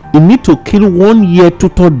time you need to kill 1 year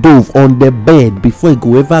turtle dove on the bed before it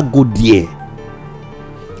go ever go there.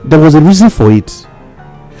 There was a reason for it,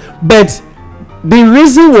 but the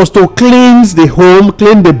reason was to cleanse the home,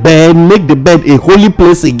 clean the bed, make the bed a holy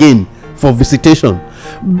place again for visitation.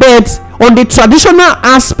 But on the traditional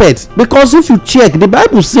aspect, because if you check, the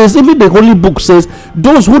Bible says, even the Holy Book says,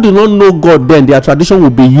 those who do not know God, then their tradition will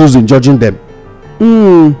be used in judging them.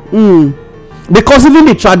 Because even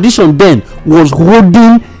the tradition then was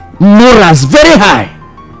holding morals very high.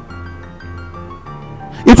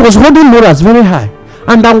 It was holding morals very high.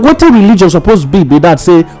 And then what a religion supposed to be that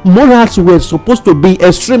say morals were supposed to be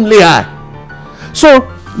extremely high. So,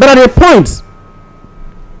 but at a point,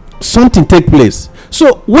 something take place.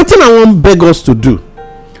 So, what I want beg us to do,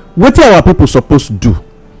 what our people supposed to do,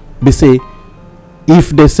 they say, if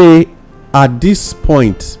they say at this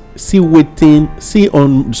point, see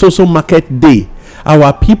on social market day,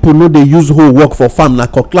 our people know they use whole work for farm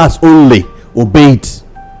like a class only, obey it.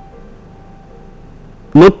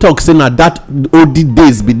 No talk saying that old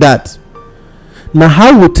days be that. Now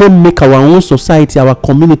how we can make our own society, our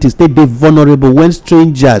communities, they vulnerable when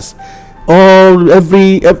strangers or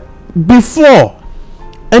before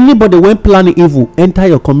anybody when planning evil enter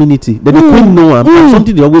your community, they couldn't know and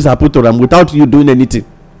something they always happen to them without you doing anything.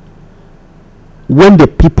 When the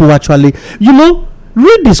people actually,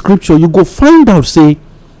 read the scripture, you go find out, say,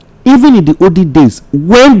 even in the old days,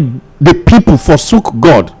 when the people forsook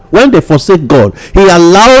God, when they forsake God, he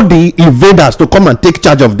allowed the invaders to come and take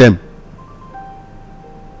charge of them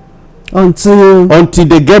until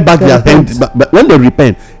they get back their hand. But when they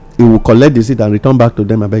repent, he will collect the seed and return back to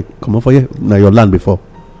them. I beg, come on for you, now your land before.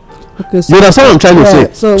 Okay, so you understand what I'm trying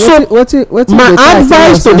to say? So what my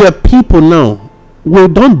advice to the people now, we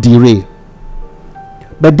don't derail.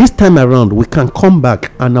 But this time around, we can come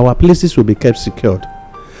back and our places will be kept secured.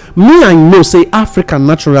 Me, I know, say Africa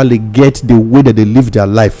naturally get the way that they live their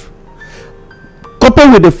life.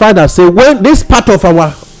 Coupled with the fact that say when this part of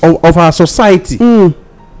our society,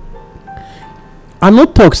 I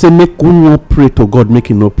not talk say make you no pray to God, make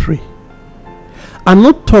you no pray. I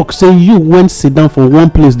not talk say you when sit down for one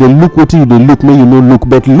place, they look what you they look, no you no look,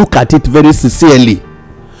 but look at it very sincerely.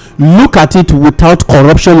 Look at it without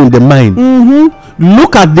corruption in the mind.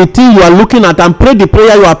 Look at the thing you are looking at and pray the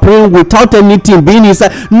prayer you are praying without anything being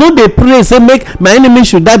inside. No, they pray say make my enemy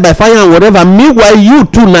should die by fire and whatever. Meanwhile, you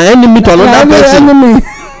too na enemy to another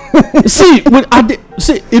person.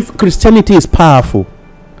 See, if Christianity is powerful,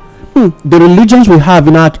 the religions we have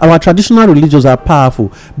in our traditional religions are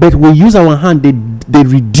powerful, but we use our hand, they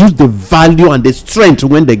reduce the value and the strength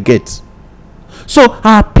when they get. So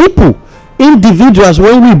our people, individuals,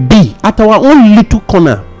 when we be at our own little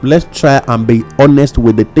corner, let's try and be honest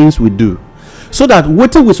with the things we do, so that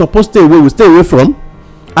what we supposed to stay away, we stay away from,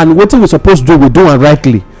 and what we supposed to do, we do it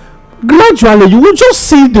rightly. Gradually, you will just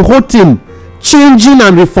see the whole thing changing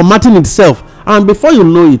and reformatting itself, and before you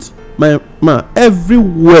know it, my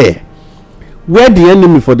everywhere where the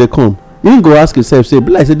enemy for they come, you go ask yourself, say,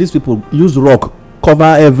 like, say these people use rock cover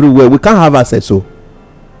everywhere, we can't have access. So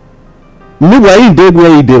meanwhile, he did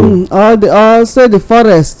where he did. All the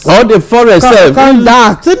forest. All the forest come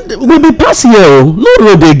dark. We be pass here, no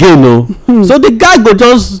road again, no. So the guy go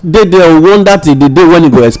just dey there wonder till the day when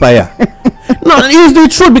it go expire. No, it's the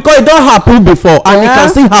truth, because it don't happen before, and it can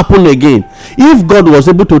still happen again. If God was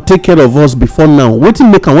able to take care of us before now,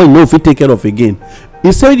 wetin make am when you know if he take care of again?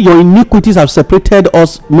 He said your iniquities have separated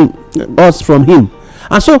us from him,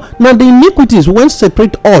 and so now the iniquities when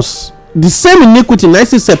separate us, the same iniquity now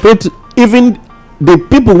still separate even the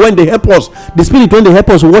people when they help us, the spirit when they help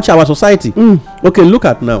us watch our society. Okay, look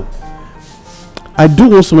at now. I do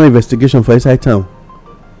one small investigation for inside town.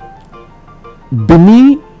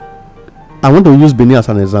 Benin, I want to use Benin as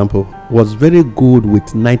an example, was very good with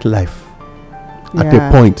nightlife at a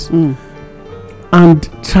point. And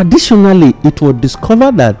traditionally, it was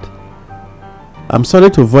discovered that, I'm sorry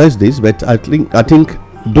to voice this, but I think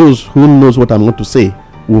those who knows what I'm going to say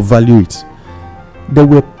will value it. There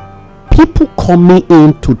were people coming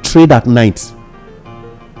in to trade at night.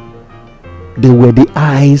 They were the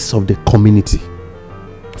eyes of the community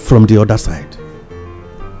from the other side.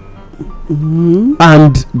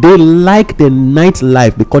 And they liked the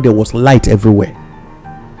nightlife because there was light everywhere.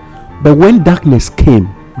 But when darkness came,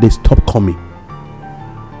 they stopped coming.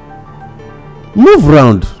 Move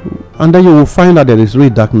round, and then you will find out there is real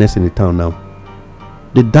darkness in the town now.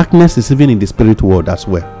 The darkness is even in the spirit world as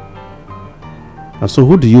well. And so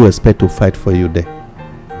who do you expect to fight for you there?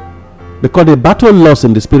 Because the battle lost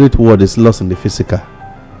in the spirit world is lost in the physical.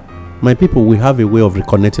 My people, we have a way of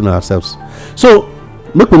reconnecting ourselves. So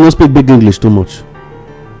make we not speak big English too much,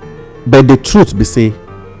 but the truth be say,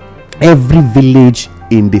 every village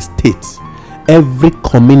in the state, every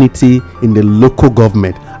community in the local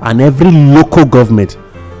government, and every local government,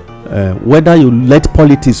 whether you let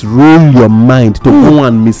politics rule your mind to go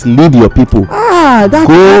and mislead your people, that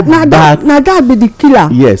be the killer.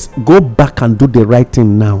 Yes, go back and do the right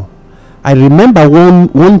thing now. I remember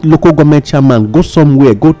one local government chairman go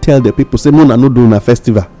somewhere, go tell the people, say, no, no, do a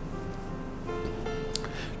festival.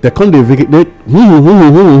 They come, no,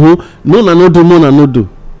 no, do.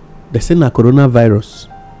 They say na coronavirus.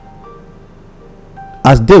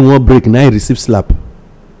 As they won't break, now he receive slap.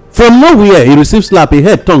 From nowhere, he receive slap. He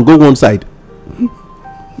head tongue go one side.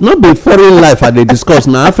 Not be foreign life as they discuss,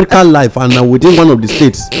 now African life, and now within one of the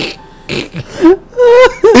states.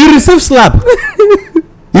 He receive slap.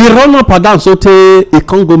 He run up and down, so he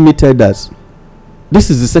can't go meet elders. This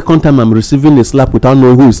is the second time I'm receiving a slap without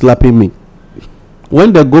knowing who is slapping me.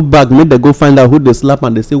 When they go back, make they go find out who they slap,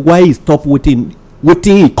 and they say, why he stop waiting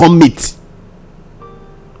he come meet?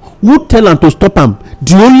 Who tell him to stop him?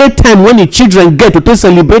 The only time when the children get to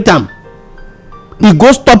celebrate him, he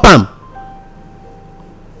go stop him.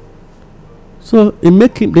 So it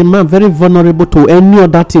make the man very vulnerable to any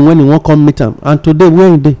other thing when he won't come meet him. And today,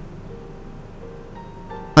 where is they?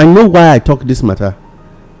 I know why I talk this matter.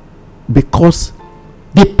 Because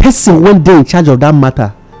the person when they in charge of that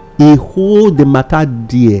matter, he hold the matter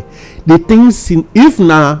there. The things in, if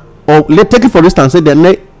now, or let's take it for instance, say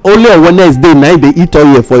the only on Wednesday night they eat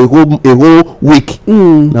oil for a whole week.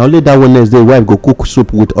 Now only that Wednesday wife go cook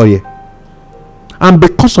soup with oil. And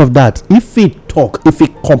because of that, if he talk, if he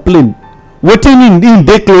complain, waiting in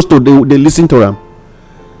they close to they listen to him.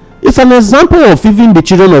 It's an example of even the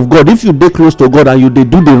children of God. If you dey close to God and you dey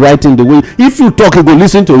do the right thing the way, if you talk, he go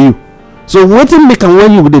listen to you. So wetin make am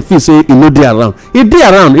when you dey feel say he no dey around? He dey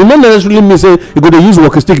around. It no necessarily mean say he go dey use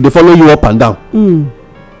walking stick dey follow you up and down.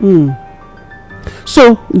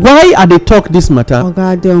 So why are they talk this matter?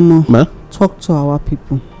 Oga Adeomo, talk to our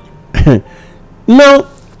people. Now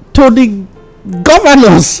to the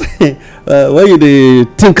governors, when you dey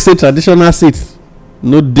think say traditional seats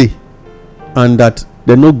no dey, and that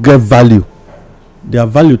they no get value, their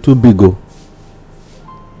value too big.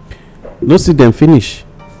 No see them finish.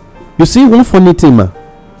 You see one funny thing, man.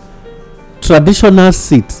 Traditional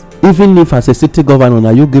seat, even if as a city governor now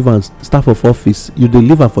you give am staff of office, you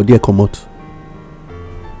deliver for there comot.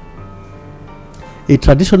 A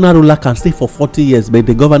traditional ruler can stay for 40 years, but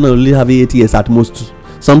the governor only have 8 years at most.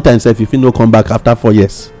 Sometimes if you no come back after 4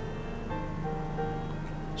 years.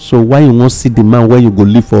 So why you won't see the man where you go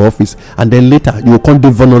live for office, and then later you will come be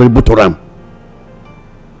vulnerable to them?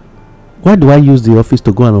 Why do I use the office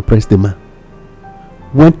to go and oppress the man?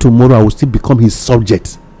 when tomorrow I will still become his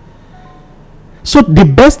subject. So the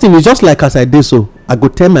best thing is just like as I did so, I go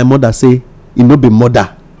tell my mother say, "You no be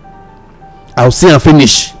mother. I'll see and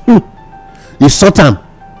finish." You sort am.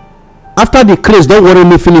 After the craze, don't worry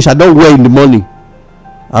me finish. I don't wear in the morning.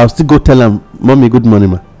 I'll still go tell am, "Mommy, good morning,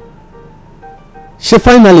 ma." She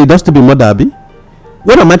finally does to be mother, Abi.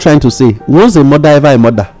 What am I trying to say? Once a mother, ever a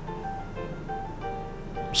mother.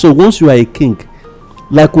 So once you are a king,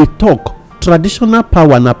 like we talk, traditional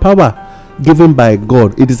power na power given by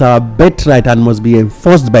God. It is our birthright and must be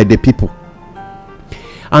enforced by the people.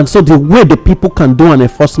 And so the way the people can do an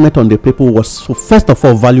enforcement on the people was to first of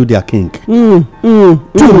all value their king.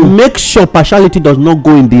 To make sure partiality does not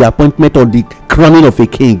go in the appointment or the crowning of a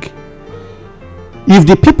king. If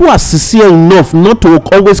the people are sincere enough not to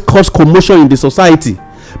always cause commotion in the society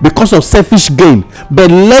because of selfish gain, but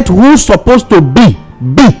let who's supposed to be.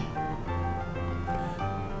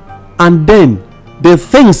 And then the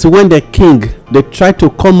things when the king they try to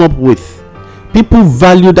come up with, people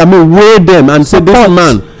valued, weigh them and say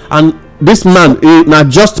this man is not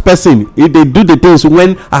just person. If they do the things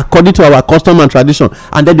when according to our custom and tradition,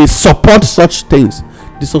 and then they support such things,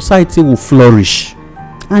 the society will flourish.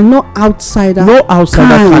 And no outsider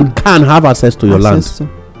can have access to your land.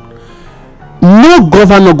 No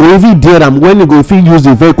governor go even dare them when they go if he use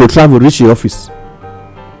the vehicle travel reach the office.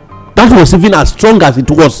 That was even as strong as it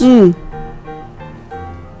was.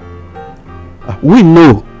 We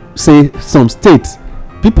know, say some states,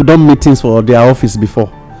 people don't meetings for their office before.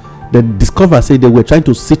 They discover, say they were trying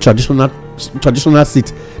to see traditional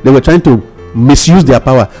seats. They were trying to misuse their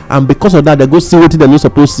power, and because of that, they go see what they're not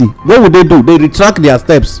supposed to see. What would they do? They retract their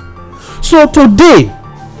steps. So today,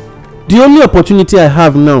 the only opportunity I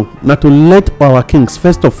have now to let our kings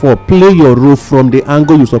first of all play your role from the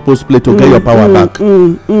angle you're supposed to play to get your power back.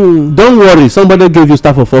 Don't worry, somebody gave you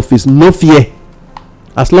staff of office. No fear,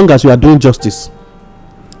 as long as you are doing justice.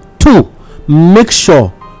 2, make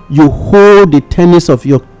sure you hold the tenets of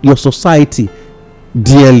your society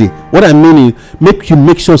dearly. What I mean is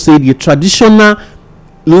make sure say the traditional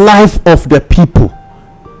life of the people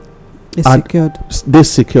is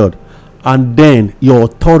secured, and then your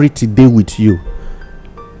authority dey with you.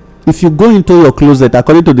 If you go into your closet,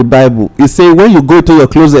 according to the Bible, it say when you go into your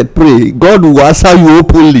closet pray, God will answer you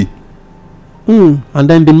openly. And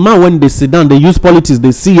then the man, when they sit down, they use politics,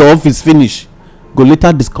 they see your office finish, go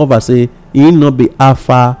later discover say he not be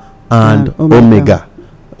Alpha and Omega.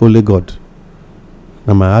 Only God.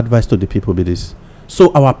 Now my advice to the people be this: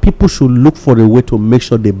 so our people should look for a way to make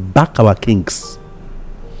sure they back our kings.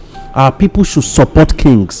 Our people should support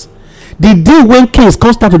kings. The day when kings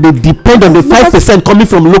come start to they depend on the 5% coming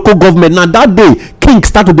from local government, now that day kings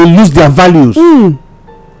start to they lose their values.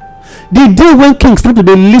 The day when kings start to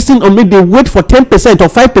they listen or maybe they wait for 10% or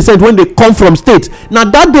 5% when they come from state, now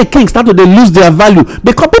that day kings start to they lose their value,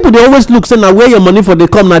 because people they always look say now where your money for they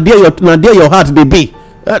come, now there your heart they be.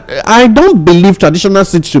 I don't believe traditional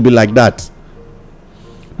seats should be like that.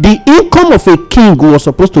 The income of a king was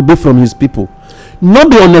supposed to be from his people, not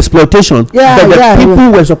be on exploitation. But the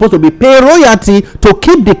people were supposed to be pay royalty to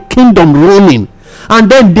keep the kingdom running,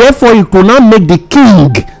 and then therefore you could not make the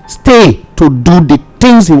king stay to do the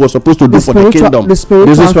things he was supposed to do for the kingdom. The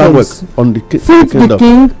spiritual work on the kingdom. The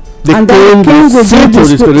king, and then the king will do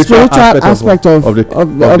the spiritual aspect of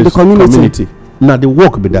the community. Now the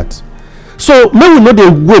work be that. So maybe we know they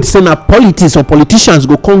wait say na politics or politicians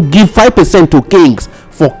go come give 5% to kings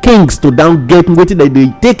for kings to down get waiting that they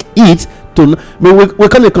take it to. We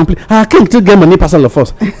can't complain. King still get money pass all of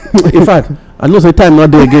us. In fact, I know the time not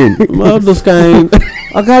there again. All those kind.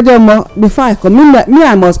 Okay, before I come, me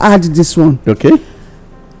I must add this one. Okay.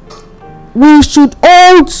 We should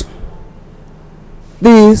hold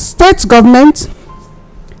the state government,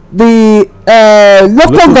 the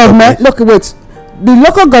local government. The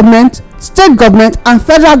local government, state government, and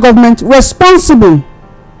federal government responsible.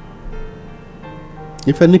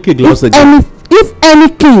 If any king lost again. If any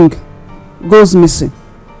king goes missing,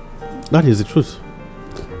 that is the truth.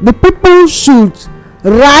 The people should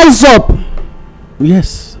rise up.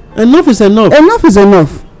 Yes, enough is enough. Enough is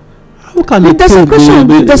enough. How can the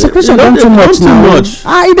desecration don't too much now?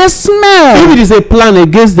 It does smell. If it is a plan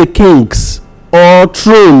against the kings or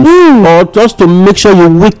thrones, or just to make sure you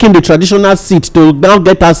weaken the traditional seat to now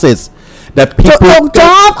get access, that people to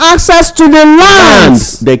have access to the land,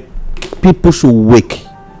 the people should wake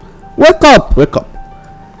up.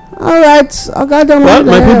 All right, well,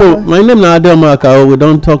 my people, my name is Adeomaka. We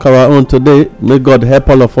don't talk our own today. May God help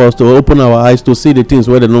all of us to open our eyes to see the things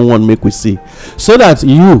where they don't want make we see, so that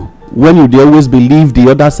you, when you always believe the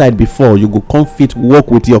other side before, you go come fit work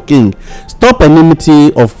with your king. Stop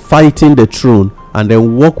enmity of fighting the throne and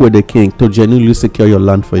then work with the king to genuinely secure your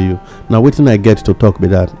land for you. Now wetin I get to talk be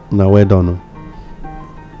that. Now well done.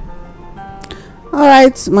 All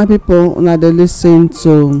right, my people, una dey listen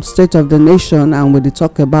to State of the Nation, and we dey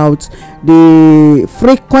talk about the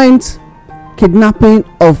frequent kidnapping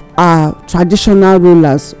of our traditional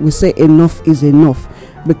rulers. We say enough is enough,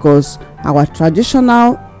 because our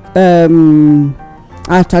traditional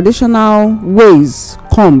ways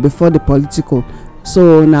come before the political.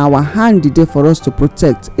 So na our hand dey for us to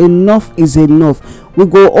protect. Enough is enough. We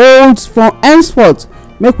go hold from henceforth,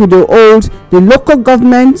 make we dey hold the local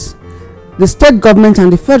government, the state government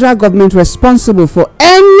and the federal government responsible for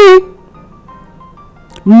any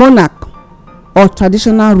monarch or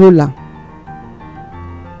traditional ruler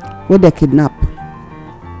wey dey kidnap.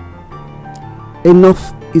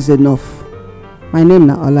 Enough is enough. My name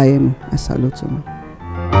na Olayemi. I salute you.